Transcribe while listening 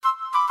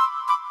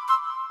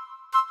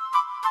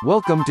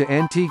Welcome to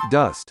Antique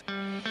Dust.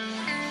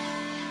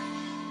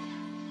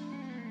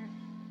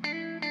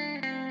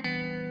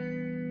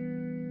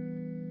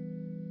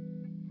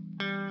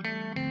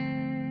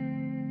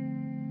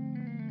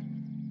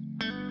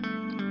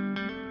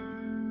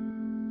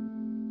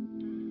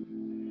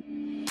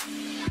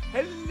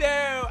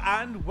 Hello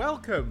and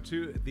welcome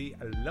to the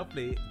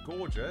lovely,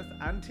 gorgeous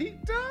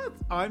Antique Dust.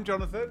 I'm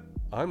Jonathan,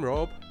 I'm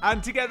Rob.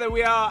 and together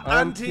we are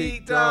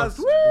Antique Dust.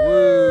 Woo!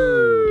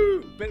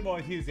 Woo! Bit more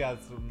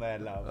enthusiasm there,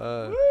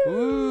 love.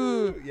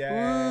 Woo!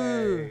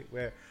 Yay!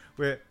 Woo!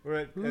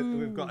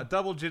 We've got a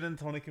double gin and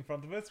tonic in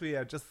front of us. We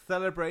are just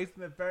celebrating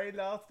the very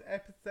last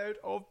episode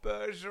of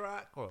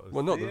Bergerac.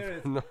 Well, not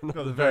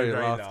the very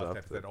last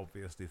episode,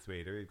 obviously,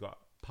 sweetie. We've got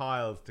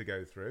piles to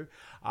go through,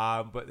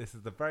 but this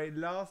is the very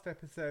last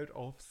episode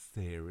of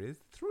Series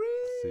 3.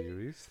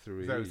 Series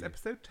 3. So it's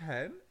episode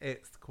 10.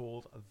 It's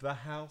called The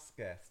House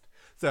Guest.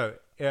 So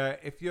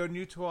if you're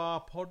new to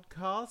our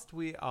podcast,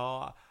 we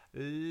are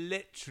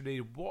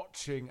literally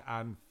watching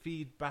and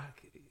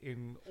feedback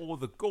in all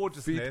the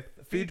gorgeousness.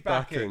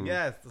 Feedbacking.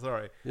 Yes,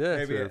 sorry. Yes,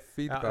 maybe we're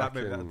maybe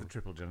feedbacking. that's the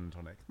triple gin and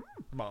tonic.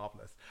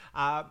 Marvellous.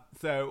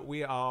 So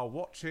we are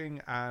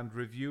watching and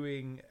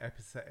reviewing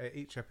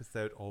each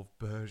episode of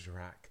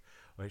Bergerac,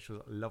 which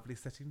was a lovely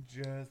set in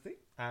Jersey.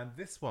 And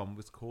this one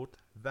was called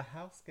The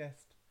House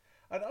Guest.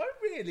 And I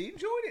really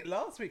enjoyed it.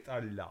 Last week's I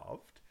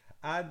loved.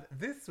 And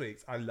this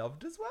week's I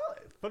loved as well.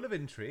 It's full of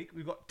intrigue.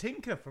 We've got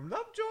Tinker from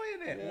Lovejoy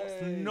in it. Yay.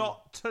 What's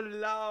not to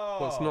love?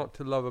 What's not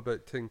to love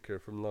about Tinker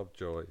from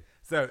Lovejoy?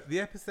 So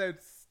the episode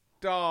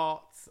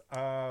starts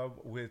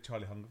with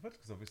Charlie Hungerford,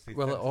 because obviously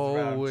Well, it centres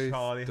around always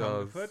Charlie does.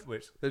 Hungerford,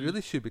 which It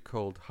really should be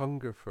called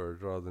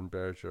Hungerford rather than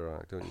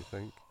Bergerac, don't you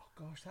think?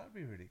 oh gosh, that'd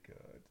be really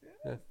good.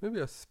 Yeah,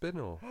 maybe a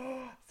spin-off.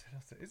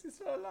 Is he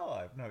still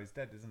alive? No, he's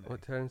dead, isn't he?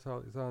 What, Terence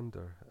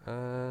Alexander?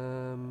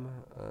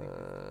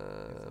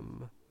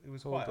 He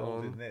was hold quite old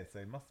on. in this, so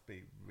he must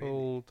be really.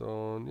 Hold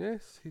on.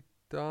 Yes, he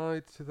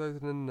died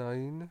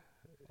 2009,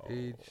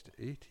 aged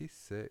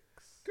 86.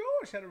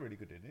 Gosh, had a really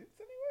good innings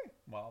anyway.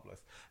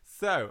 Marvellous.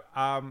 So,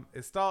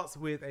 it starts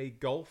with a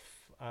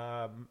golf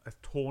a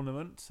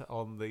tournament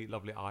on the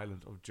lovely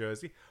island of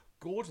Jersey.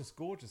 Gorgeous,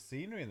 gorgeous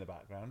scenery in the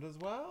background as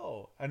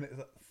well. And it's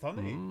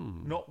sunny,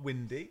 not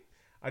windy.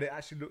 And it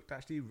actually looked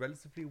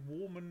relatively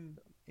warm and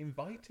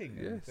inviting.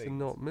 Yes, things. and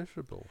not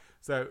miserable.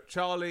 So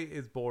Charlie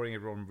is boring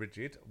everyone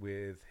rigid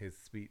with his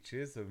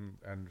speeches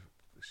and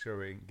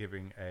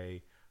giving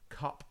a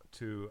cup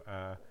to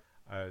a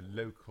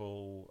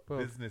local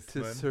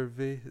businessman.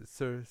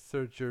 To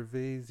Sir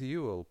Gervais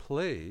Ewell,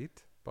 played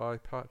by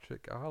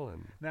Patrick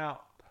Allen.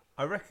 Now,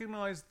 I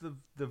recognise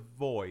the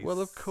voice. Well,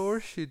 of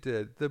course you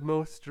did. The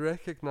most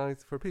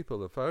recognised, for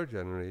people of our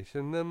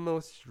generation, the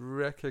most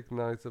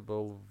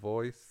recognisable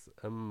voice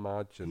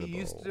imaginable. He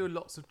used to do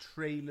lots of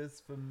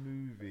trailers for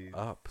movies.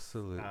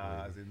 Absolutely.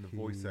 As in the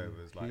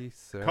voiceovers, he like,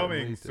 certainly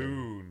coming did.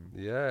 soon.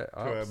 Yeah, To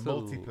absolutely. a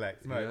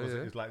multiplex. No,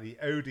 it was like the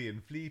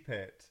Odeon Flea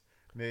Pit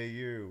near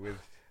you with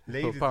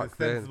ladies back with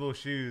then, sensible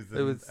shoes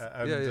it was-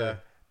 yeah.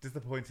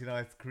 disappointing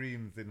ice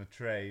creams in a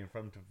tray in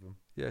front of them.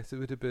 Yes, it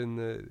would have been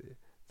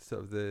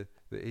the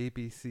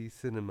ABC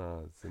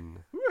cinemas and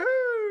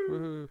Woohoo!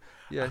 woohoo.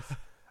 Yes,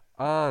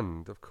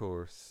 and of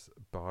course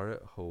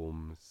Barrett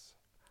Holmes.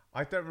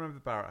 I don't remember the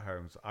Barrett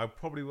Holmes. I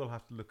probably will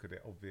have to look at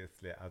it,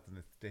 obviously, as an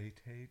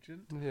estate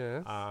agent.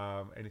 Yes.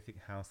 Anything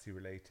housey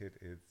related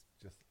is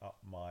just up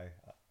my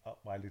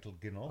little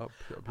ginnel. Up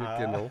your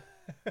ginnel.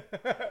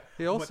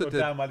 He also Or did.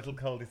 down my little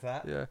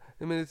cul-de-sac. Yeah,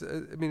 I mean,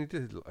 he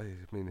did. I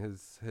mean,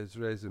 his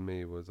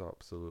resume was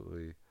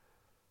absolutely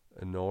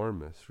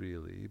enormous,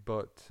 really.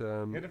 But He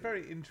had a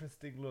very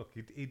interesting look.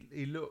 He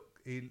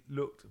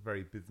looked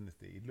very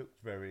businessy. He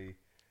looked very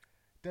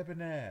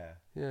debonair.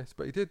 yes,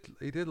 but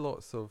he did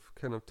lots of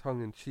kind of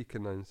tongue-in-cheek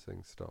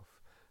announcing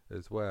stuff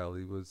as well.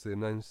 He was the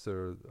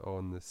announcer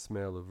on The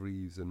Smell of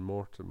Reeves and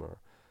Mortimer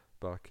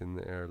back in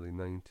the early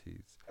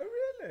 90s. Oh,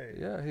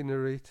 really? Yeah, he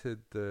narrated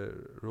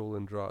the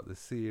Roland Rat the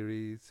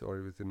series, or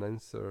he was the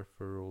announcer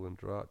for Roland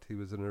Rat. He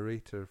was a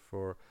narrator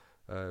for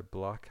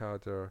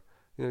Blackadder.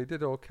 You know, he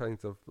did all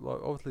kinds of,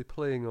 obviously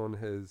playing on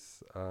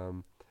his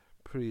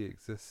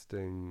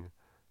pre-existing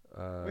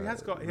He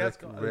has got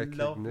a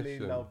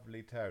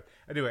lovely tone.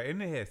 Anyway, in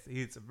this,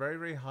 he's a very,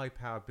 very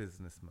high-powered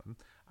businessman.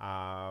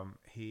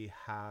 He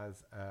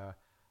has a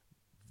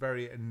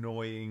very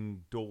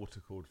annoying daughter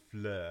called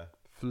Fleur.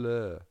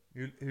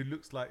 Who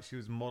looks like she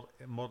was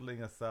modelling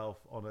herself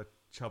on a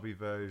chubby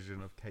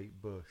version of Kate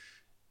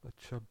Bush.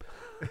 Chubby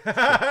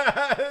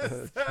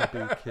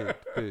Kate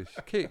Bush.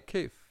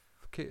 Kate.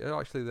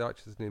 Actually, the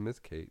actress' name is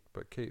Kate,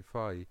 but Kate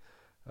Fye.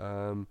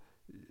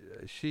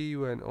 She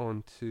went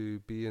on to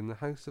be in The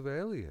House of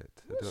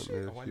Elliot. I don't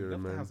know if you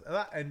remember.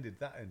 That ended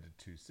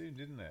too soon,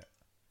 didn't it?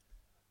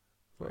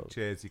 Well,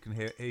 cheers! You can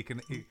hear you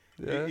can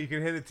Yeah.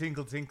 hear the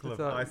tinkle Is of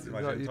that, ice is in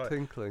my that shoe. you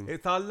tinkling?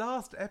 It's our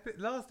last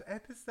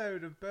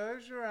episode of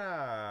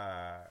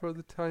Bergerac. For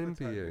the time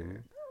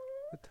being.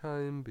 The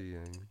time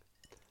being.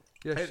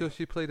 Yeah, so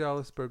she played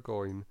Alice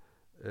Burgoyne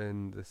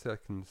in the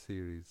second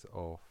series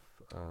of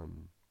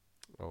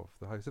of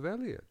the House of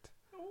Elliot.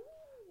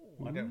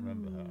 Oh, I don't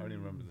remember her. I only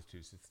remember the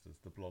two sisters,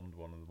 the blonde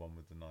one and the one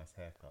with the nice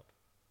haircut.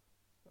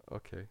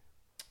 Okay.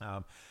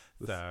 Um,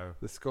 The, so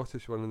the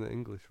Scottish one and the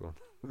English one.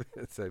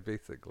 So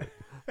basically,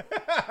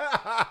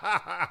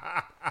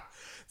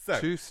 so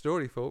true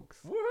story, folks.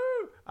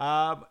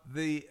 woohoo!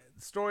 The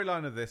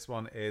storyline of this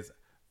one is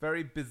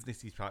very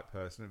businessy type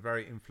person, a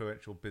very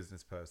influential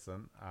business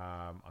person.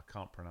 I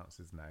can't pronounce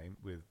his name,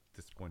 with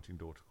disappointing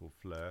daughter called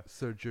Fleur.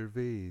 Sir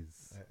Gervais.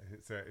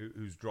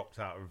 Who's dropped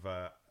out of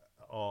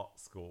art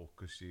school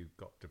because she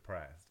got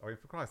depressed. I mean,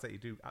 for Christ's sake, you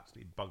do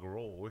absolutely bugger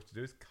all. All you have to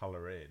do is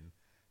colour in.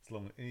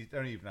 And you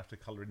don't even have to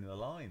colour in the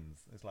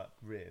lines. It's like,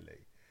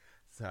 really?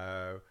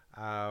 So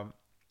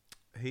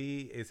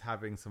he is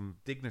having some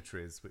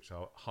dignitaries, which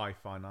are high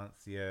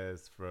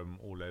financiers from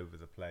all over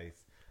the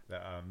place,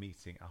 that are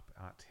meeting up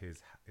at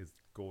his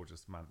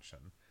gorgeous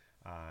mansion.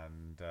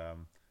 And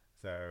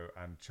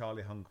and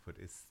Charlie Hungerford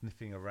is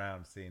sniffing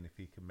around, seeing if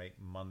he can make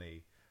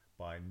money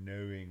by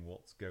knowing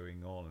what's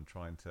going on and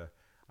trying to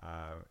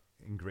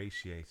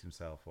ingratiate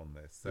himself on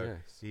this. So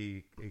Yes.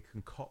 he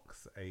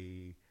concocts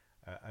a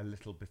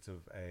little bit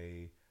of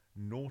a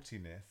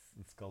naughtiness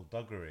and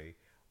skullduggery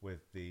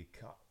with a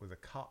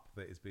cup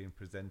that is being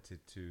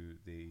presented to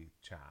the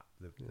chap,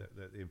 the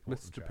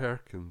important Mr. chap.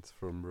 Perkins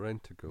from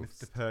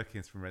Rent-A-Ghost. Mr.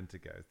 Perkins from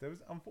Rent-A-Ghost. There was,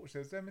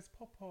 unfortunately, there was no Miss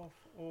Popoff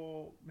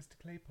or Mr.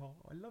 Claypole.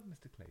 I love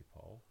Mr.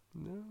 Claypole.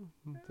 No,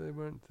 they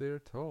weren't there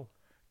at all.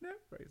 No,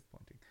 very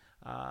disappointing.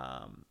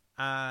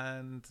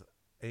 And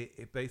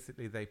it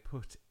basically, they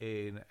put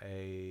in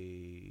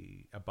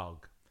a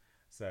bug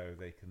so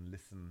they can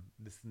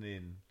listen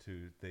in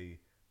to the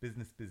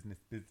business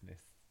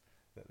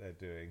that they're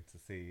doing to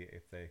see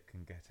if they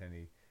can get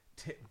any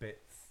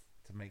tidbits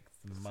to make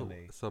some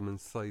money. Some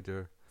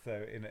insider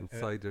So in a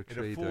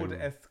trading. Ford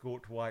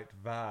Escort white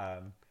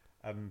van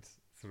and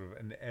sort of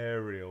an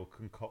aerial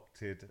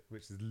concocted,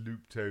 which is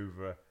looped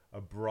over a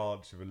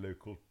branch of a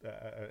local,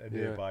 a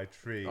nearby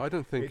tree. I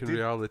don't think It in did-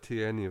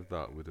 reality any of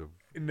that would have.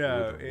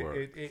 No, would have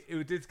worked.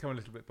 it did come a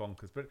little bit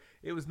bonkers, but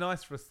it was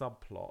nice for a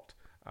subplot,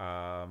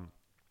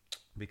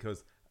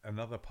 because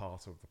another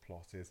part of the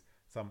plot is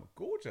some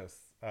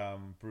gorgeous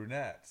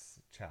brunette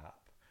chap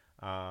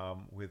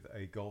with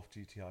a Golf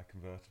GTI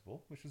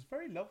convertible, which was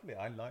very lovely.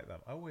 I like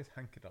them. I always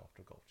hankered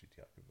after a Golf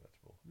GTI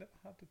convertible. Never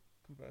had a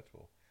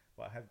convertible,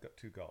 but I have got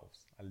two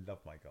Golfs. I love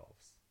my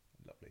Golfs.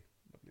 Lovely,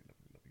 lovely,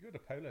 lovely, lovely. You had a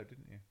Polo,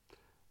 didn't you?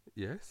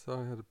 Yes,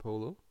 I had a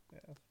Polo.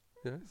 Yeah.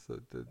 Yes,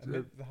 it did.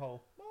 Amid the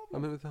whole. I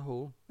mean, with the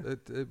whole,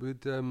 it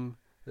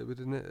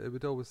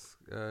would always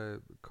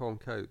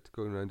conk out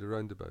going round a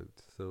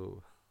roundabout.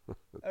 So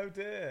Oh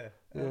dear.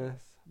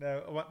 yes,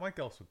 No, my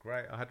Golfs were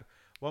great. I had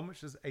one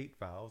which was 8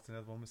 valves,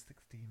 another one was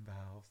 16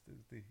 valves.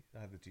 I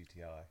had the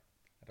GTI. I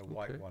had a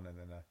white Okay. one and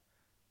then a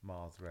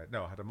Mars Red.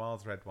 No, I had a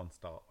Mars Red one to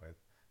start with.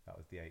 That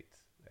was the 8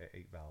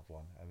 valve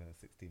one, and then a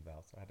 16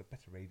 valve. So I had a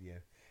better radio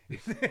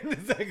in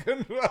the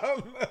second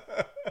one.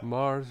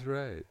 Mars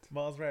Red,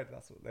 Mars Red.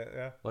 That's what.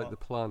 Yeah. like the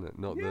planet,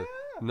 not Yeah.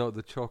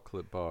 the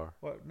chocolate bar.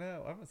 Well,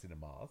 no, I haven't seen a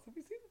Mars. Have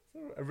you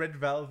seen a red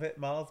velvet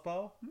Mars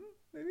bar?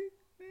 Maybe.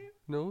 Yeah.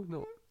 No,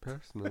 not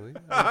personally.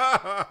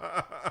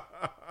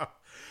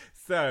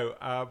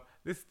 So,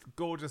 this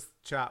gorgeous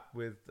chap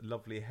with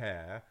lovely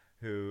hair,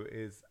 who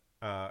is,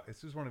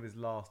 this was one of his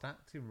last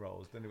acting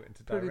roles. Then he went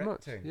into Pretty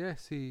much, directing.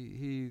 yes.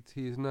 He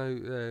is now.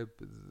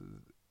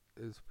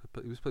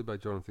 He was played by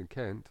Jonathan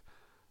Kent,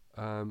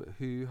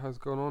 who has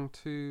gone on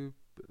to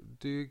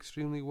do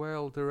extremely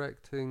well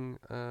directing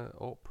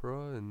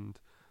opera and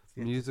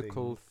Theatre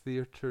musical, things.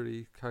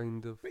 theatre-y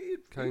kind of But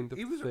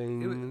he was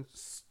things.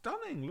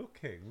 stunning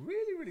looking,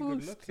 really, really Well,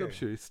 good looking. I'm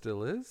sure he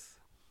still is.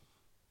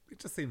 It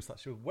just seems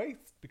such a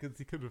waste because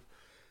he could have.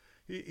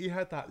 He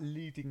had that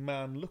leading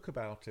man look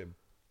about him.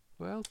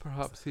 Well,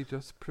 perhaps he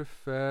just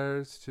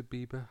prefers to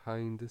be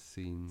behind the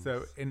scenes.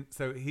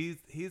 So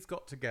he's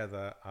got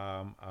together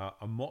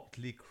a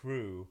motley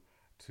crew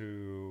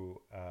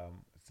to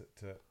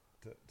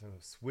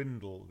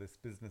swindle this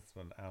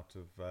businessman out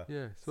of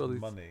yes, some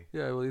money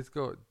Yeah, well, he's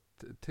got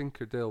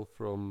Tinkeردell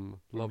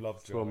from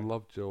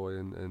Lovejoy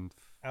and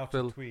out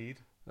Phil- of Tweed.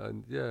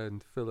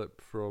 and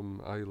Philip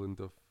from Island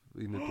of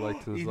Enid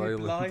Blyton's Enid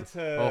Island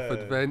Blyton. of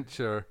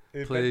Adventure,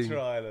 Adventure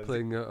Island.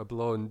 playing a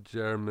blonde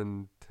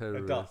German A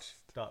terrorist. Dutch.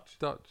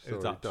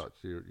 Sorry, Dutch. Dutch.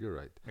 You're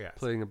right. Yes.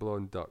 Playing a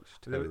blonde Dutch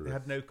terrorist. They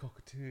had no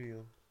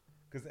cockatiel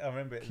because I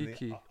remember in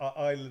Kiki. the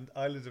Island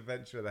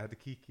Adventure they had a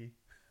Kiki,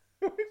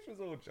 which was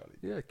all jolly.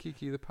 Yeah,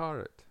 Kiki the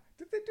parrot.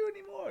 Did they do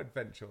any more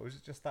adventure, or was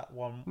it just that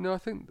one? No, I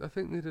think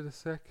they did a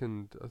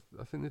second.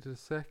 I think they did a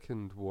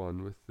second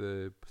one with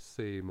the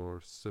same or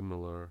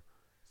similar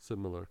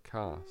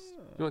cast.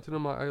 Ah. You want to know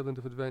my Island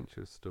of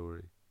Adventure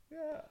story?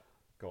 Yeah.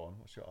 Go on.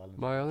 What's your island?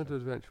 My Island of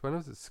Adventure. When I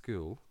was at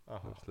school, Uh-huh.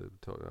 obviously we're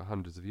talking about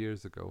hundreds of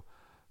years ago,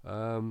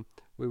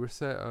 we were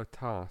set a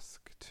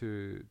task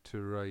to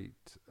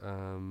write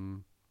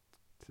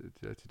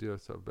to do a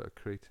sort of bit of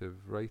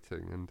creative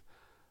writing, and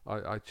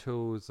I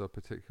chose a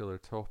particular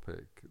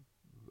topic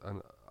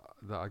and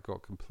that I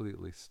got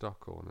completely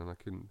stuck on,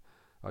 and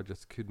I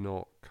just could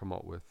not come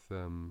up with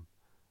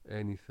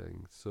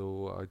anything.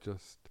 So I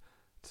just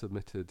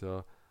submitted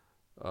a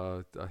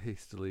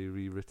hastily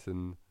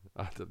rewritten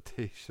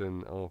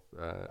adaptation of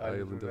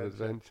Island of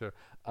Adventure,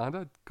 and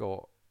I'd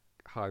got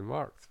high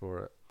marks for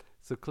it.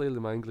 So clearly,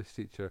 my English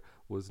teacher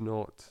was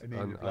not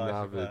an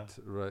avid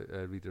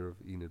reader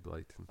of Enid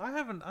Blyton. I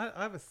haven't. I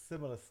have a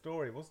similar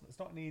story. It's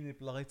not an Enid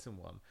Blyton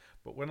one,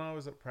 but when I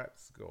was at prep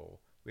school,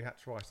 we had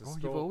to write a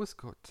story. You've always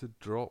got to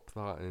drop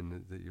that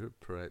in that you're at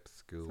prep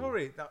school.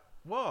 Sorry,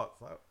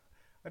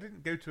 I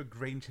didn't go to a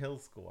Grange Hill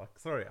school.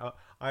 Sorry,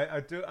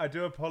 I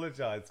do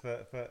apologise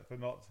for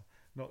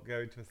not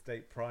going to a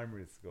state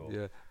primary school.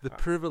 Yeah, the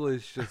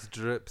privilege just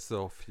drips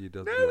off you,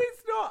 doesn't No, it?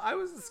 it's not. I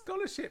was a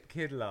scholarship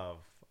kid, love.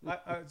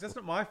 It's just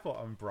not my fault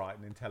I'm bright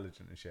and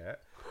intelligent and shit.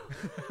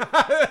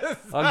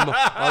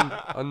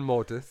 I'm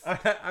modest.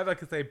 And I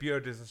could say Bio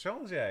de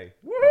Changer.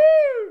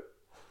 Woohoo!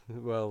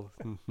 Well,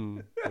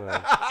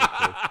 well,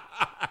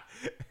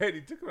 It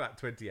only took about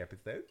 20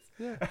 episodes.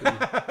 yeah,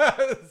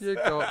 you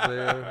got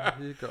there.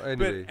 You got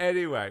anyway. But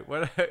anyway,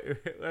 when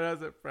I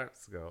was at prep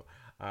school,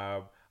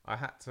 I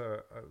had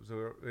to.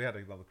 So we had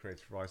another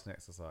creative writing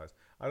exercise,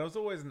 and I was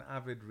always an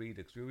avid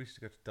reader because we used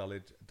to go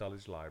to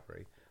Dulwich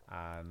Library,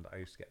 and I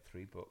used to get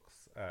 3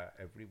 books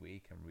every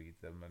week and read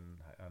them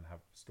and have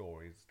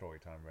story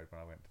time read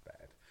when I went to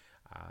bed.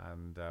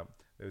 And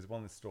there was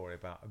one story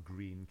about a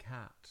green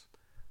cat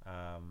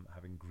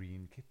having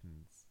green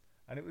kittens.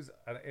 And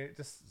it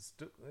just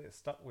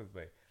stuck with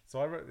me. So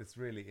I wrote this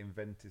really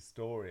inventive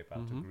story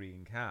about a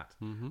green cat,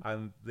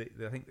 and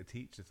I think the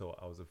teacher thought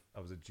I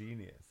was a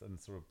genius, and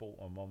sort of brought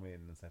my mum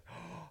in and said,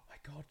 "Oh my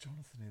God,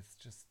 Jonathan is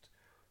just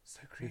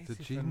so creative!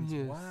 It's a genius.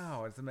 And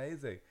wow, it's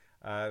amazing!"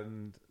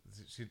 And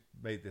she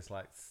made this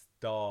like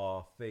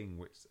star thing,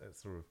 which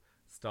sort of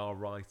star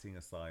writing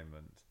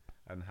assignment,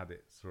 and had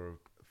it sort of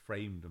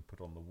framed and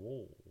put on the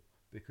wall,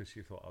 because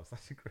she thought I was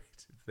such a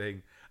creative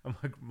thing. And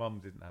my mum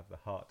didn't have the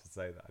heart to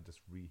say that I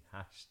just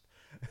rehashed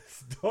a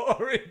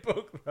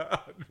storybook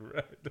that I'd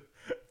read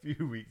a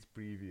few weeks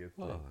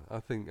previously. Well, I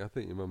think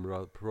your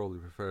mum probably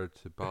preferred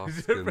to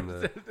bask in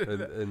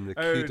the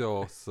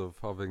kudos of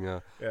having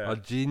a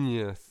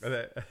genius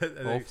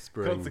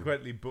offspring.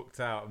 Consequently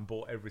booked out and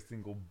bought every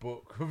single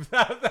book of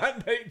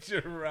that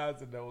nature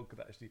around, and no one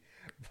could actually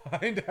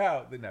find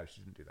out. No,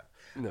 she didn't do that.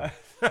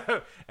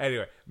 No.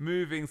 Anyway,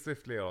 moving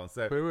swiftly on.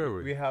 So where were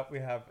we? We have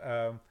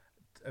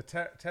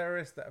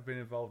terrorists that have been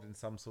involved in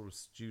some sort of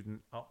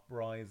student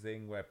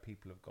uprising where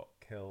people have got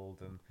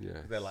killed, and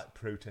they're like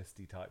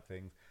protesty type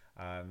things.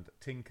 And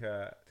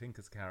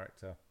Tinker's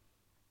character,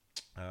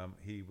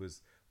 he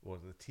was one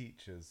of the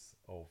teachers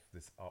of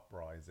this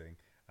uprising,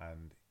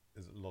 and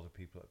there's a lot of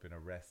people that have been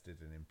arrested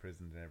and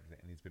imprisoned and everything,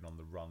 and he's been on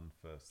the run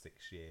for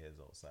 6 years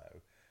or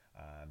so,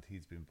 and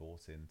he's been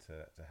brought in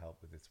to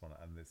help with this one.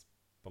 And this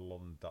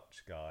blonde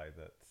Dutch guy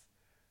that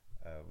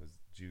was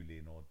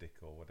Julian or Dick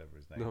or whatever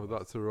his name was. No,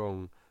 that's a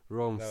wrong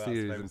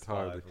series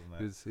entirely.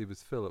 He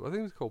was Philip. I think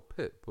he was called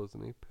Pip,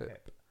 wasn't he?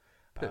 Pip.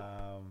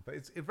 But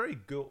it's very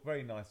good,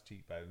 very nice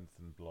cheekbones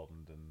and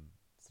blonde and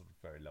sort of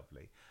very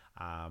lovely.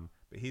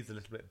 But he's a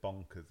little bit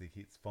bonkers. He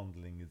keeps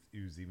fondling his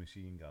Uzi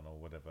machine gun or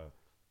whatever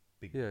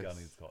big gun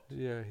he's got.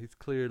 Yeah, he's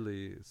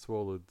clearly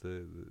swallowed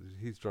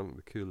he's drunk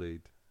the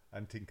Kool-Aid.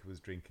 And Tinker was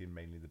drinking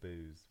mainly the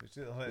booze, which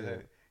is,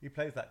 he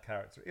plays that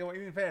character.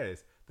 In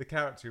fairness, the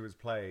character he was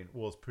playing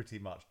was pretty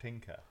much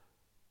Tinker.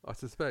 I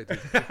suspect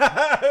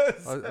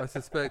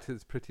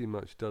it's pretty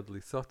much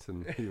Dudley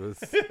Sutton. He was.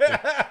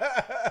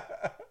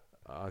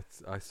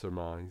 I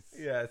surmise.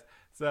 Yes.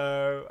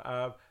 So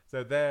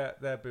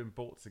they've been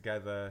brought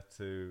together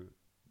to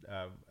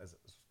as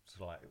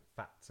sort of like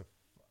facts of.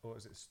 What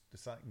was it? The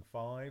Something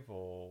 5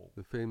 or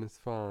the Famous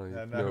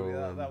 5?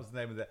 No, that was the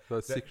name of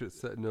the secret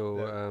set.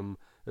 No,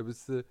 it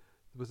was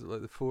was it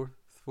like the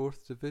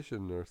fourth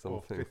division or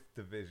something? Or 5th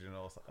division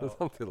or something.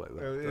 Something like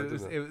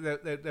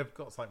that. They've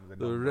got something with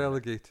They were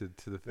relegated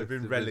to the 5th division.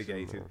 They've been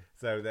relegated. Or...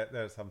 So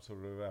there's some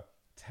sort of a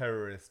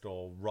terrorist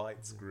or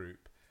rights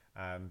group,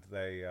 and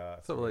they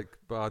sort of like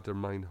Bader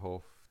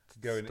Meinhof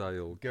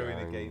style going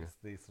gang,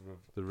 against the sort of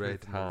the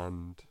Red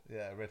Hand.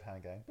 Yeah, Red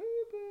Hand gang.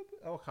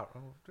 Oh, I can't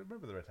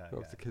remember the Red Hand gang. That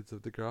was the kids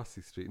of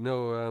Degrassi Street.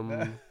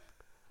 No.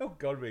 Oh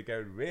God, we're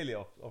going really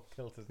off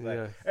kilter today.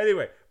 Yes.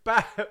 Anyway,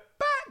 back to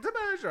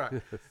Bergerac.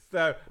 Yes.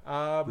 So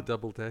the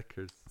double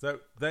deckers. So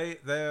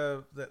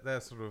they're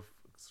sort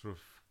of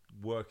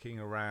working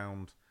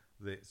around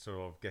the sort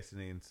of getting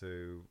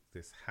into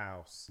this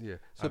house. Yeah.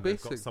 So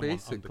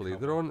basically,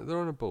 they're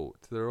on a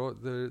boat. They're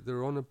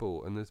on a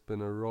boat, and there's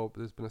been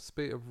a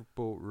spate of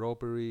boat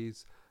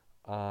robberies,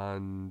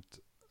 and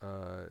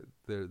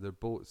their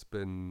boat's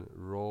been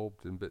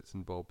robbed, and bits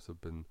and bobs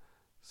have been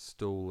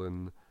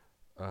stolen,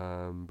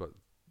 but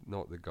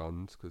not the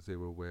guns because they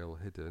were well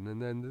hidden.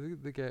 And then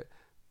they get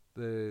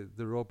the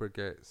robber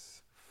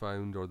gets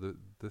found, or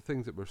the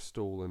things that were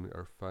stolen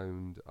are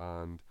found,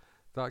 and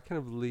that kind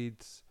of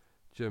leads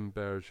Jim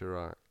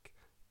Bergerac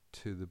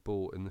to the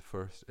boat in the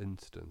first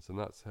instance, and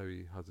that's how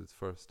he has his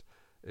first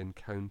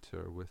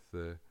encounter with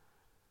the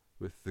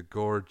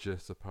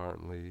gorgeous,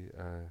 apparently,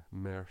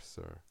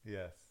 Mercer.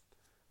 Yes.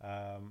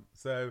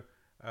 So,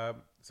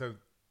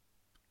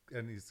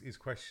 and he's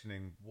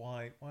questioning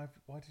why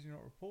did you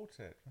not report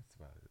it? That's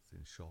about it. It's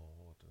insured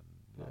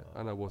and blah, Yeah,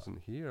 blah, and I blah, blah. wasn't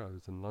here. I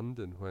was in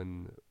London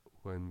when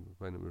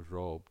it was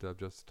robbed. I've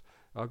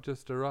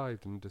just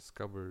arrived and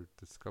discovered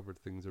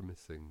things are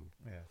missing.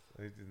 Yes,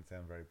 he didn't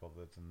sound very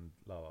bothered and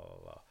la la la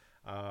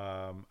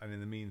la. And in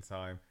the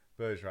meantime,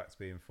 Bergerac's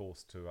being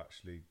forced to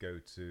actually go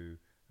to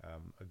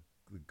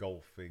the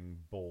golfing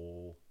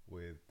ball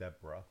with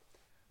Deborah,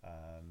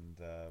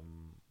 and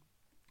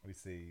we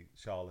see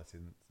Charlotte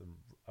in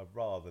a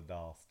rather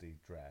nasty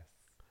dress.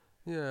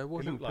 Yeah, it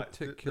wasn't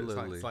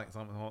particularly. It's like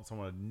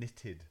someone had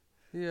knitted.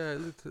 Yeah,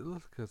 it looked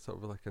like sort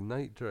of like a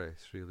night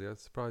dress, really. I was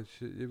surprised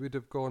it would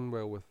have gone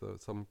well with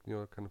some,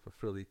 kind of a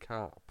frilly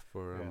cap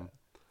for.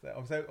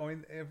 So I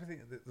mean,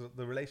 everything.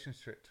 The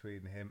relationship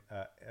between him,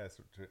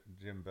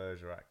 Jim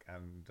Bergerac,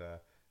 and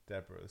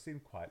Deborah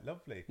seemed quite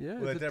lovely. Yeah,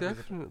 Although it's Deborah's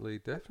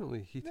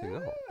definitely heating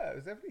up. Yeah, it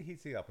was definitely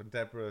heating up, and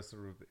Deborah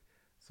sort of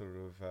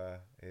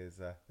is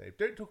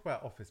don't talk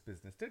about office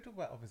business. Don't talk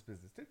about office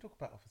business. Don't talk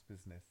about office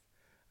business.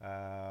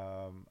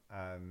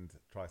 And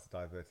tries to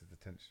divert his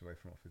attention away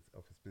from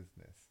office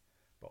business.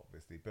 But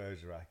obviously,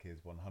 Bergerac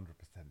is 100%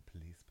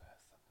 police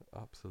person.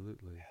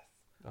 Absolutely.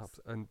 Yes.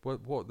 And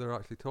what they're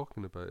actually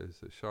talking about is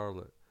that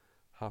Charlotte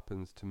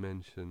happens to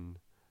mention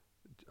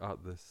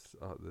at this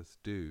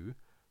do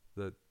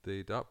that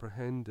they'd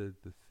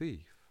apprehended the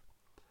thief,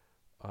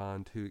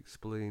 and who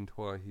explained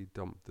why he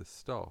dumped the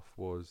stuff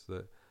was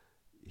that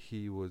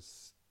he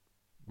was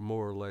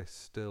more or less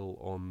still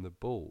on the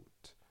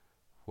boat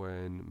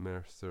when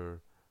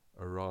Mercer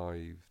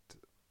arrived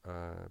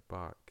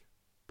back.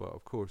 But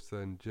of course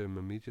then Jim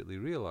immediately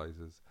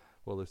realises,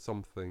 well, there's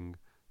something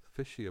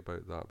fishy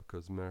about that,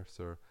 because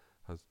Mercer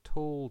has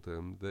told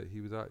him that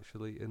he was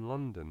actually in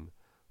London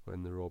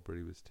when the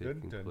robbery was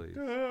taking place.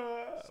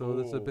 So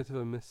there's a bit of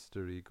a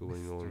mystery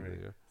going on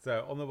there.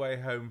 So on the way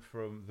home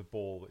from the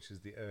ball, which is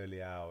the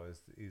early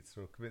hours, he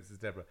sort of convinces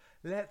Deborah,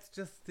 let's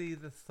just see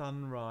the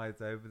sunrise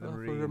over the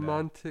marina. A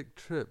romantic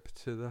trip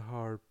to the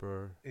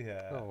harbour.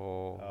 Yeah.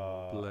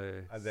 Oh,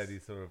 bless. And then he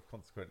sort of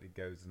consequently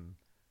goes and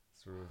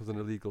sort of... It was an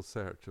illegal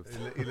search of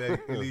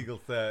illegal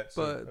search.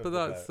 But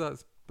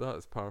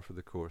that's par for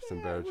the course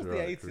in Bergerac, it was the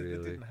 80s, really.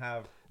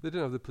 They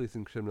didn't have the Police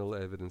and Criminal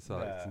Evidence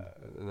Act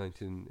in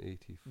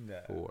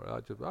 1984. No.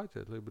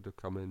 Actually, would have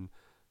come in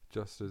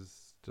just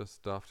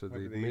after they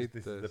Maybe made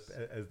this. this.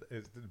 As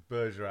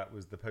Bergerac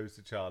was the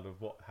poster child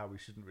of how we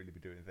shouldn't really be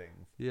doing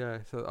things. Yeah,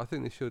 so I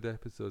think they showed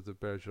episodes of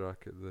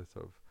Bergerac at the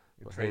sort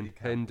of training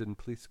camp. Hendon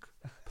Police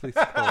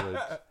College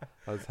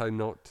as how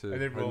not to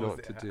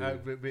do.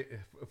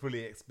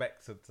 Fully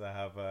expected to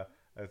have a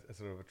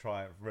sort of a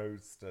Triumph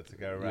Roadster to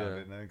go around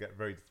in, and then get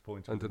very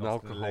disappointed. And with an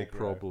alcohol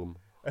problem.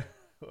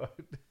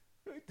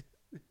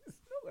 It's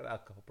not an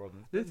alcohol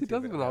problem. Yes, he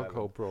does have an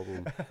alcohol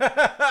problem.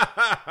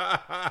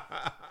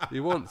 He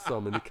wants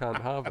some and he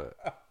can't have it.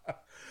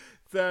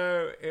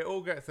 So it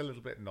all gets a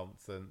little bit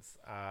nonsense.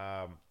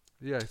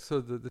 Yeah, so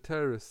the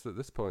terrorists at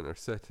this point are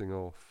setting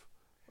off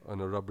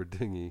on a rubber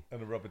dinghy.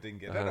 On a rubber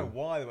dinghy. I don't know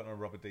why they went on a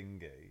rubber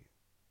dinghy.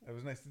 There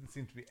didn't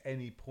seem to be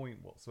any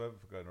point whatsoever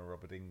for going on a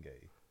rubber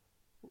dinghy.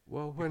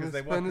 Well, when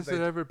has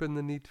there ever been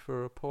the need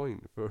for a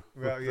point for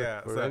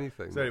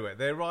anything? So anyway,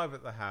 they arrive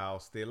at the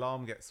house. The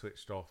alarm gets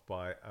switched off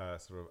by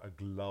sort of a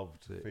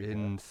gloved figure.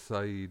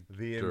 Insider.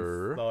 The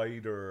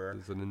insider.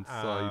 There's an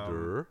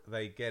insider.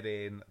 They get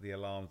in. The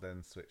alarm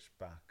then switched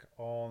back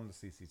on the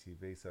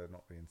CCTV, so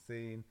not being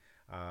seen.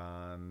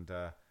 And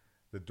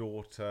the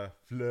daughter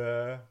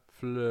Fleur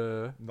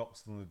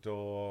knocks on the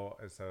door.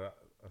 So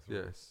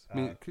yes,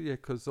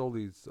 because all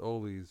these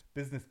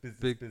business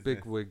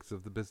big wigs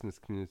of the business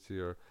community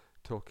are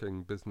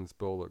talking business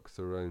bollocks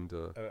around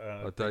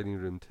a dining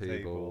room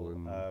table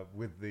and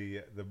with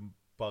the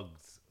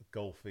Bugs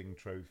golfing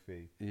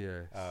trophy.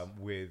 Yes,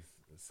 with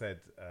said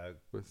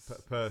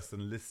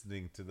person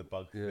listening to the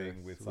Bug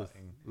thing with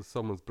something. With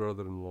someone's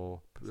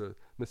brother-in-law,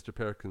 Mr.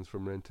 Perkins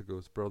from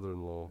Rent-A-Go's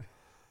brother-in-law,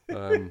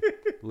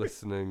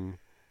 listening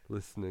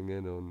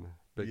in on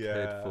big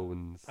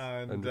headphones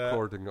and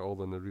recording it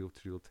all on a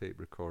reel-to-reel tape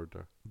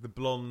recorder. The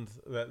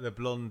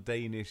blonde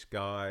Danish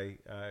guy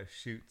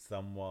shoots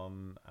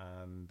someone,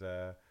 and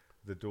the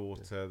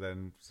daughter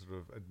then sort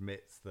of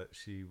admits that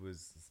she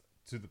was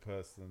to the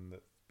person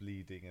that's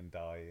bleeding and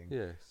dying.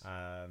 Yes,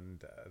 and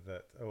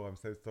that I'm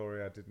so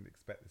sorry, I didn't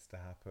expect this to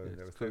happen. Yes.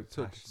 They were so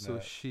passionate. So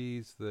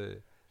she's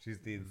the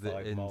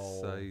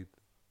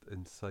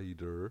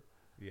insider.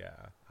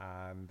 Yeah,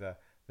 and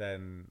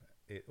then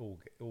it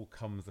all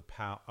comes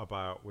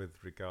about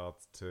with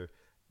regards to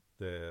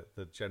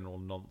the general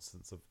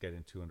nonsense of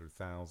getting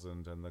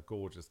 200,000, and the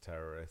gorgeous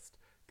terrorist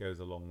goes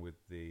along with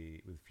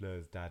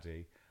Fleur's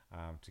daddy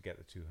to get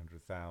the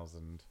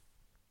 200,000,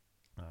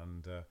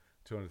 and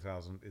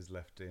 200,000 is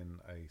left in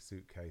a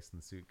suitcase,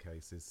 and the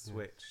suitcase is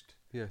switched.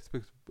 Yes,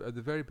 because at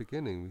the very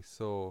beginning we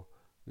saw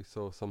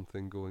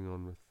something going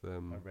on with a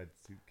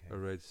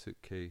red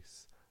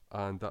suitcase,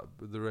 and that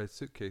the red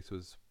suitcase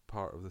was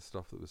part of the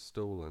stuff that was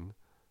stolen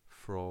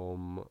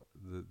from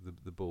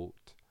the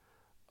boat,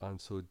 and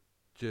so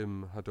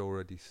Jim had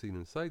already seen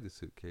inside the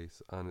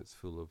suitcase, and it's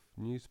full of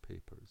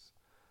newspapers.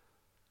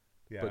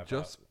 Yeah, But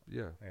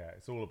yeah,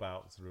 it's all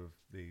about sort of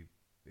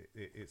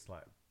it's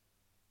like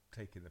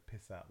taking the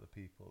piss out of the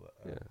people that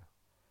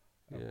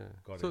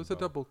got So it's a involved.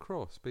 double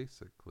cross,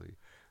 basically.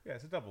 Yeah,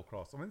 it's a double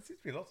cross. I mean, there seems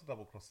to be lots of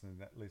double crossing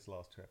in at least the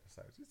last 2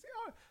 episodes. You see,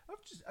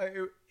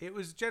 it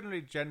was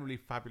generally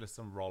fabulous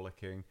and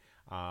rollicking.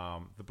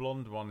 The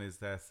blonde one is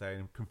there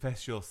saying,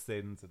 confess your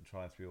sins, and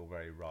trying to be all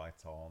very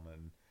right on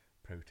and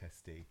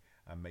protesty,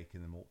 and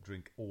making them all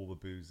drink all the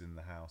booze in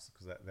the house,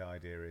 because the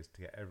idea is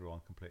to get everyone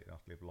completely and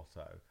utterly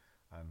blotto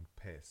and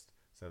pissed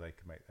so they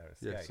can make their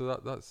escape. Yeah, so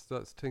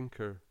that's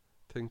Tinker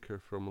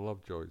from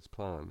Lovejoy's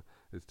plan,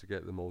 is to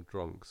get them all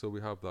drunk. So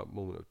we have that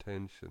moment of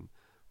tension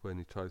when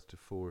he tries to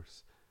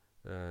force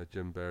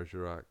Jim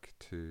Bergerac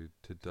to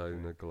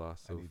down a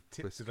glass and of he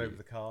tips whiskey. it over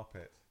the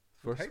carpet.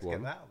 First I'd hate one,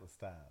 to get that on the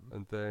stand.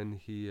 and then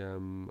he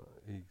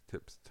he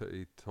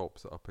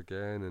tops it up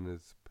again and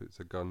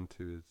puts a gun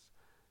to his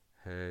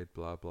head,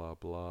 blah blah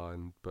blah.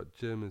 But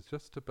Jim is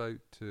just about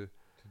to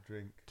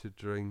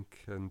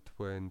drink, and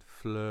when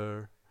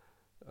Fleur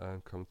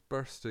comes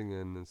bursting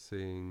in and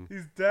saying,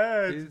 He's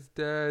dead. "He's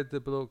dead. The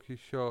bloke you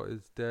shot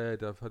is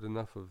dead. I've had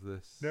enough of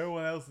this. No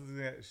one else is going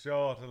to get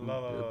shot." And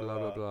blah blah blah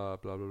blah blah blah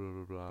blah blah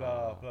blah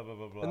blah blah blah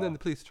blah blah. And then the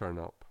police turn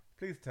up.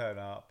 Please turn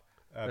up.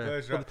 Well,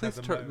 Bergerac the police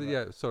has a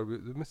moment. sorry,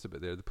 we missed a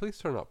bit there. The police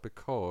turn up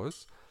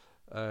because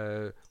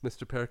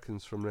Mr.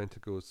 Perkins from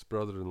Rentago's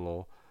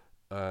brother-in-law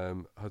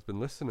has been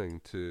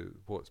listening to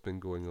what's been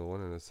going on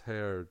and has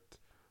heard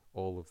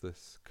all of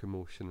this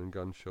commotion and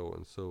gunshot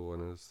and so on,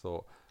 and has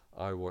thought,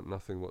 I want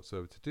nothing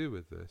whatsoever to do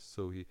with this.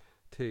 So he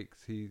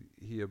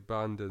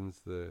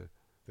abandons the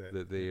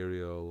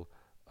aerial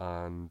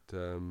and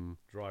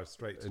drives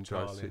straight to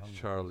drives Charlie. to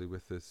Charlie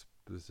with this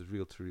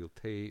reel-to-reel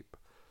tape.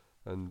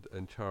 And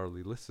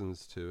Charlie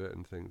listens to it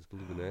and thinks,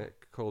 blew the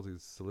neck, calls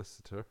his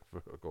solicitor,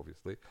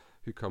 obviously,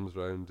 who comes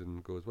round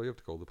and goes, well, you have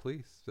to call the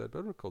police. He said,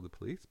 I don't call the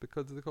police,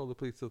 because if they call the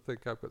police, they'll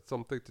think I've got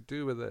something to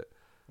do with it.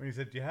 When he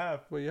said, you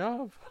have. Well, you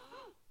have.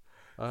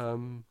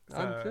 And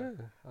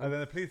then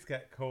the police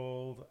get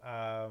called.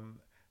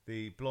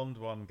 The blonde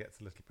one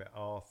gets a little bit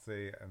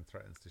arsey and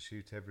threatens to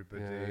shoot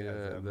everybody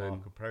as a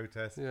mark of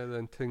protest. Yeah,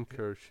 then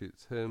Tinker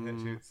shoots him.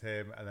 And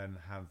then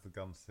hands the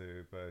gun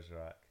to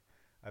Bergerac.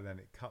 And then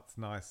it cuts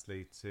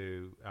nicely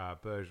to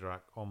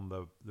Bergerac on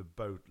the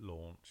boat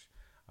launch,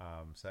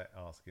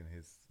 asking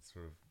his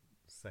sort of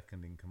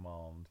second in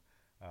command,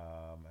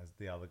 has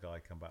the other guy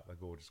come back, the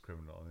gorgeous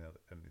criminal,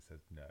 and he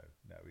says, no,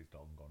 he's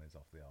long gone, he's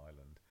off the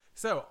island.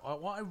 So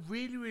what I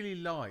really, really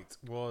liked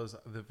was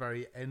the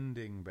very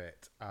ending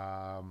bit,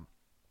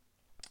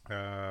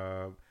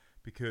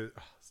 because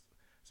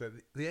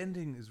the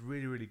ending is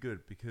really, really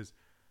good, because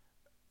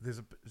there's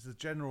a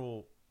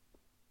general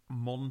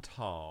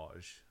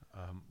montage.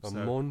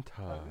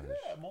 Montage.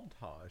 Yeah, a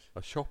montage.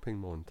 A shopping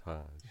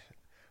montage.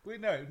 Well,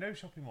 no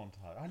shopping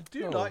montage. I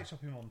do like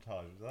shopping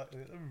montages. They're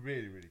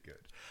really, really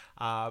good.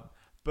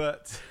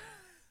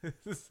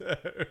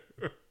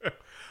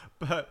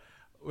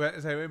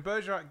 So when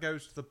Bergerac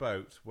goes to the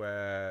boat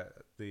where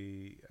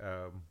the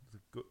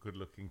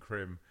good-looking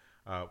Crim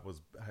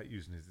was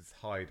using his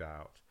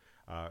hideout,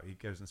 he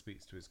goes and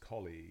speaks to his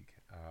colleague,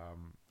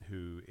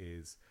 who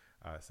is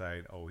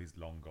saying, "Oh, he's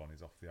long gone.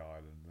 He's off the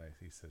island." And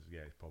he says,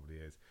 "Yeah, he probably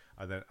is."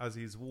 And then, as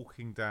he's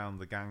walking down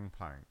the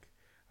gangplank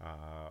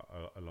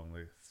along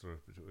the sort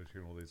of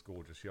between all these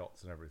gorgeous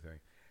yachts and everything,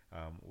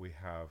 we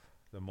have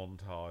the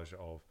montage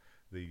of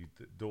the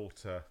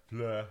daughter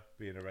Fleur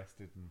being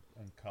arrested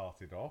and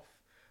carted off,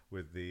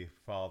 with the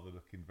father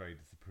looking very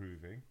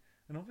disapproving.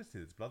 And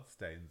obviously, there's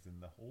bloodstains in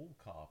the hall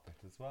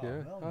carpet as well.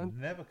 Yeah, they'll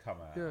never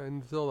come out. Yeah,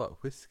 and there's all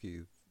that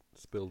whiskey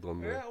spilled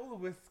on there. Yeah, all the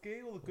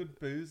whiskey, all the good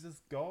booze is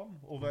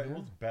gone. Although it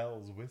was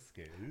Bell's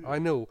whiskey. Ooh. I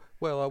know.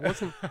 Well, I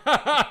wasn't.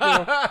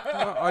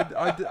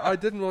 I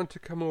didn't want to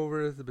come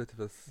over as a bit of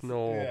a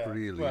snob,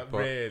 really. But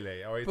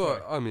really,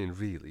 I mean,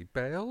 really,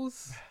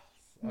 Bell's?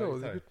 No,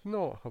 they would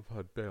not have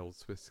had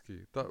Bell's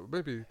whiskey. That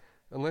maybe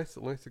unless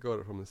they got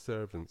it from the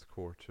servants'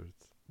 quarters.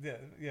 Yeah.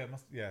 It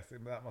must have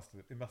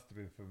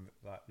been from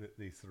like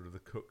the sort of the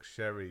cook's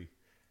sherry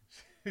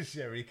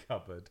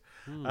cupboard.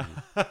 Really,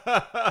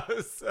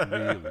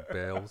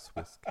 Bell's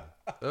whiskey.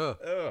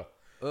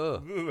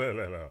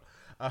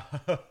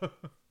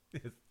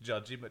 It's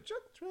judgy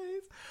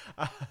McJuntrees.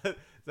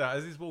 So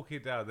as he's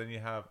walking down, then you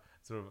have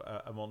sort of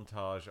a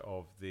montage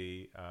of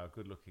the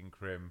good-looking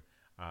Crim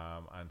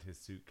and his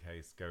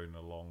suitcase going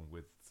along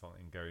with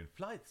something going,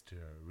 flights to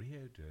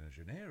Rio de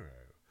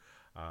Janeiro.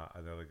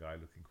 Another guy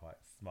looking quite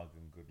smug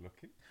and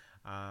good-looking.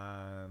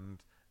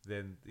 And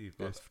then you've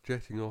got... Yes,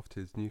 jetting off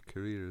to his new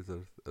career as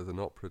an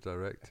opera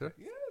director.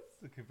 Yes,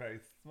 looking very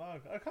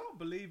smug. I can't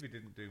believe he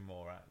didn't do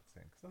more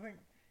acting, because I think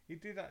he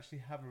did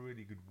actually have a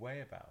really good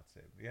way about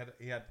him.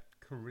 He had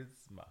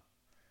charisma,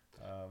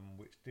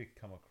 which did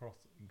come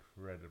across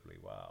incredibly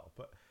well.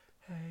 But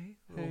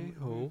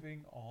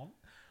moving on.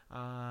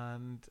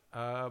 And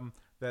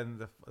then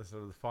the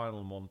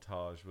final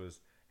montage was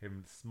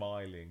him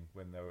smiling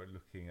when they were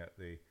looking at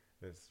the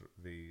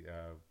the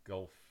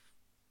golf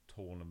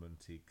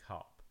tournamenty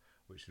cup,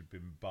 which had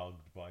been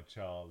bugged by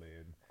Charlie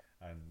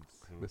and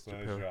sort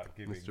of Bergerac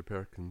giving Mr.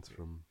 Perkins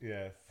from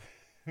yes.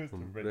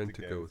 From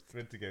Rent-A-Ghost's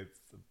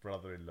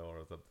brother-in-law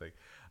or something,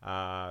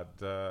 and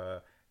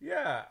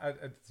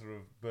and sort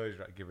of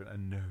Bergerac giving a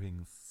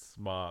knowing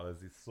smile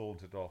as he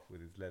sauntered off with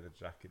his leather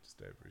jacket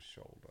just over his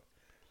shoulder,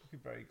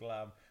 looking very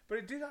glam. But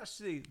it did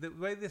actually, the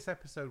way this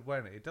episode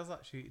went, it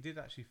did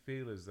actually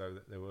feel as though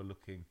that they were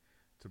looking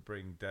to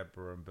bring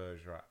Deborah and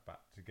Bergerac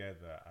back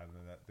together, and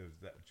then there was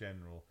that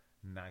general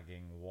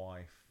nagging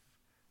wife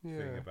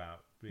thing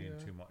about being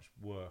too much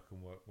work.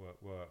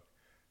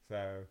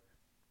 So.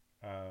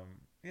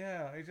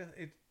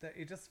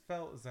 It just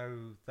felt as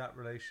though that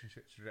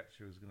relationship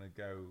trajectory was going to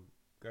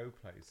go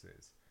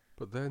places.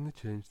 But then they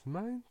changed their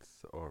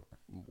minds, or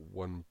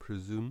one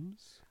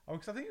presumes.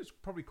 Because I think it was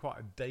probably quite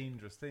a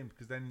dangerous thing,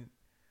 because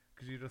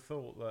you'd have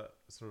thought that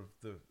sort of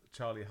the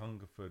Charlie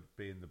Hungerford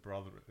being the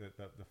brother, the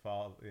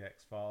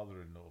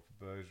ex-father-in-law for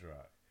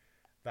Bergerac,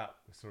 that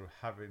sort of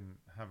having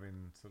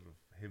sort of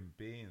him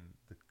being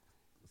the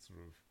sort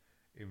of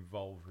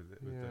involved with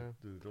it with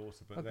the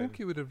daughter, but I think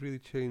it would have really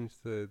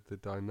changed the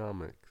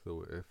dynamic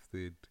though if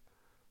they'd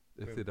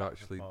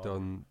actually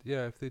done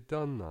if they'd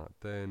done that,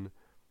 then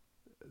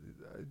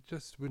it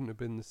just wouldn't have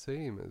been the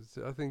same.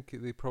 I think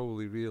they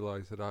probably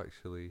realised that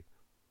actually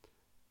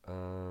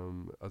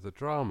as a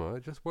drama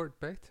it just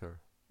worked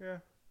better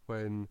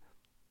when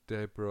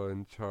Deborah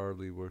and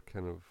Charlie were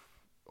kind of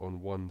on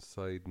one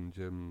side and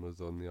Jim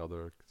was on the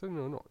other. So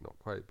not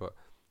quite, but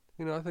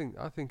I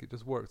think it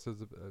just works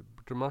as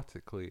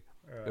dramatically.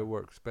 It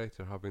works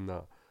better having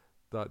that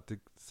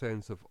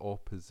sense of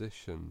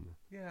opposition.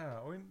 Yeah,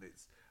 I mean,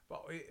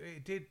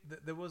 it did.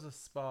 There was a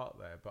spark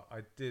there, but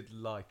I did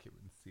like it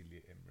when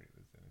Celia Imrie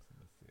was in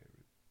the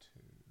series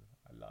too.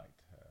 I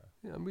liked her.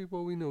 Yeah,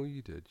 we know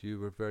you did. You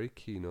were very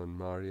keen on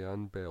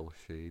Marianne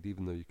Belshade,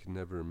 even though you could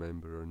never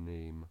remember her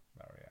name.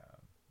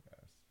 Marianne,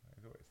 yes.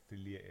 I thought it was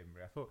Celia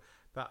Imrie. I thought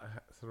that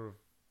sort of.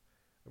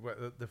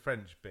 Well, the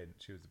French bint,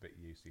 she was a bit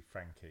used.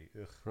 Frankie.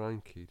 Ugh.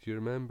 Frankie, do you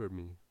remember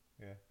me?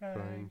 Yeah.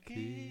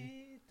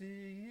 Frankie, do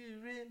you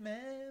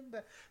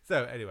remember?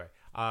 So anyway,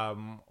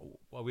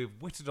 we've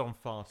whittled on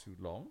far too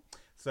long.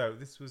 So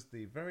this was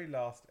the very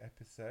last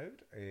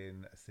episode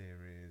in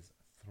series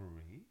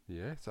 3.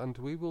 Yes, and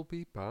we will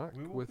be back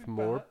with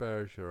more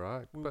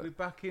Bergerac. We'll be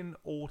back in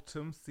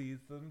autumn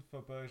season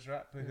for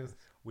Bergerac because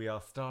we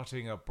are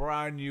starting a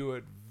brand new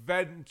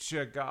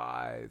adventure,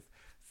 guys.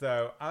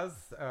 So,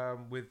 as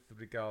with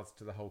regards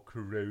to the whole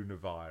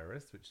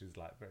coronavirus, which is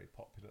like very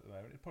popular at the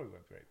moment, it probably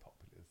won't be very popular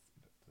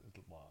a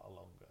little while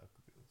longer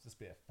because it'll just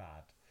be a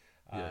fad.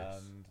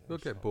 Yes, they'll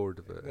get bored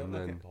of it, They'll and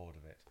then get bored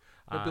of it.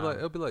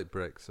 It'll be like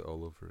Brexit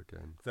all over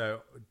again.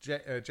 So,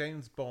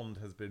 James Bond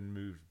has been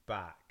moved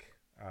back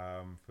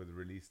for the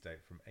release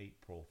date from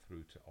April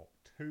through to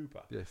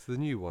October. Yes, the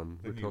new one.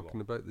 We're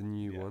talking about the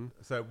new one.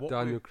 So,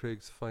 Daniel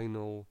Craig's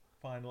final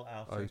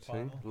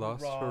outing,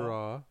 last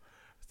hurrah.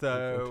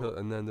 So,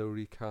 and then they'll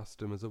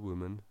recast him as a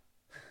woman.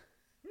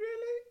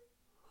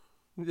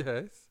 Really?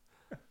 Yes.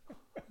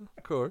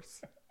 Of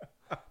course.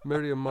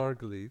 Miriam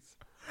Margolyes.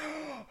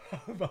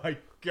 Oh my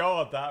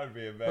God, that would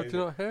be amazing. Have you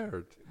not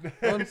heard?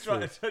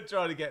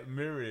 Trying to get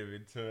Miriam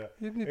into...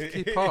 You need to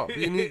keep up.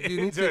 You need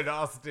into an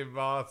Aston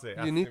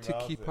Martin. You need to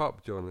keep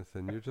up,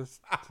 Jonathan. You're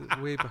just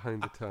way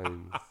behind the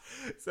times.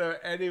 So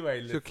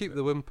anyway... She'll keep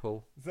the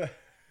wimple.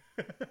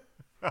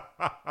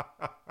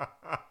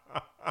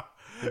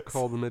 We'll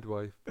call the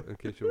midwife, in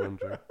case you're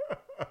wondering.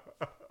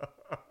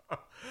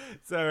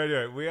 So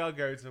anyway, we are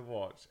going to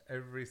watch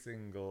every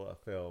single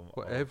film.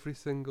 Every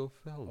single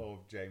film?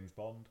 Of James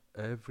Bond.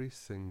 Every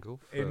single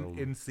film.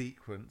 In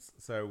sequence.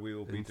 So we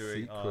will be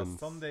doing our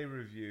Sunday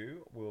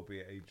review. Will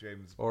be a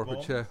James Bond.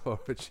 Or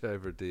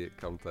whichever day it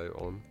comes out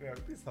on. Yeah,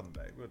 it'll be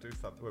Sunday. We'll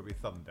be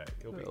Sunday.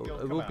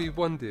 It will be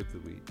one day of the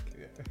week.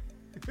 Yeah.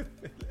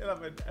 It'll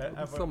have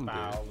a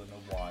vowel and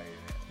a Y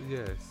in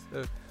it. Yes.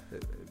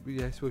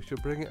 Yes, we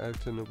should bring it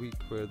out in a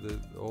week where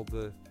all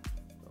the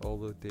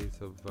days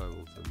have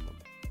vowels in them.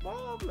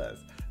 Marvellous.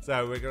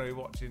 So we're going to be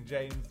watching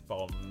James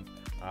Bond.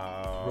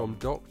 From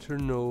Dr.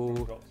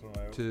 No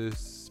to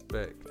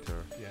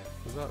Spectre. Yeah.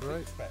 Is that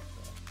right?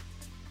 Spectre.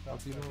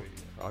 Have you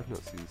not? I've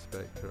not seen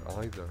Spectre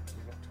either.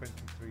 We've got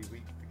 23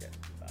 weeks to get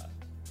to that.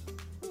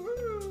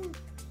 Woo!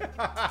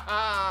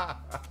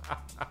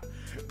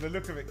 The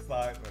look of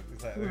excitement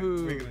is like, we're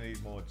going to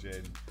need more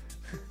gin.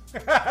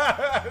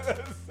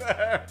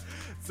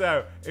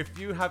 So if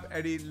you have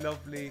any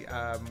lovely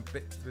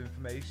bits of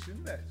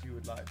information that you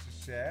would like to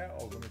share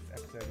on this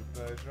episode of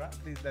Bergerac,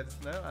 please let us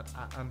know at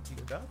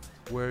Antique Dust.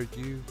 Were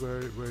you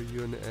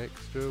an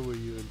extra? Were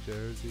you in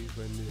Jersey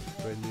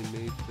when they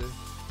made this?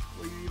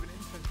 Were you even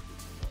interested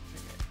in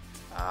watching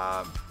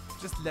it?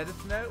 Just let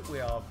us know. We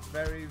are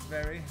very,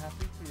 very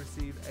happy to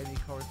receive any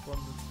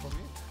correspondence from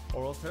you,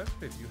 or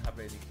alternatively, if you have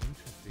any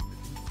interesting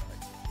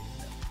insights in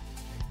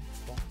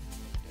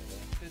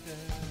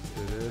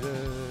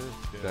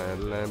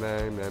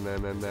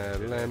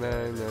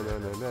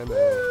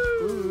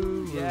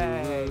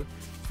Yay!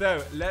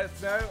 So let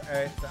us know.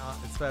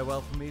 It's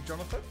farewell from me,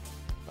 Jonathan.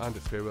 And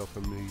it's farewell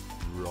from me,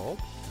 Rob.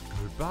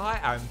 Goodbye,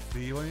 and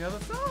see you on the other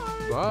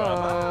side.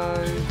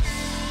 Bye.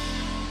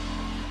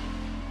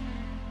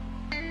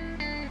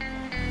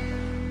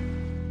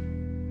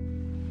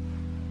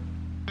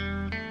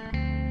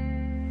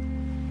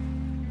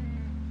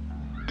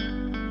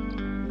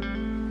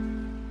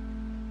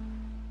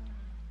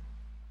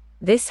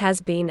 This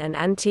has been an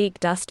Antique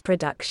Dust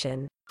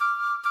production.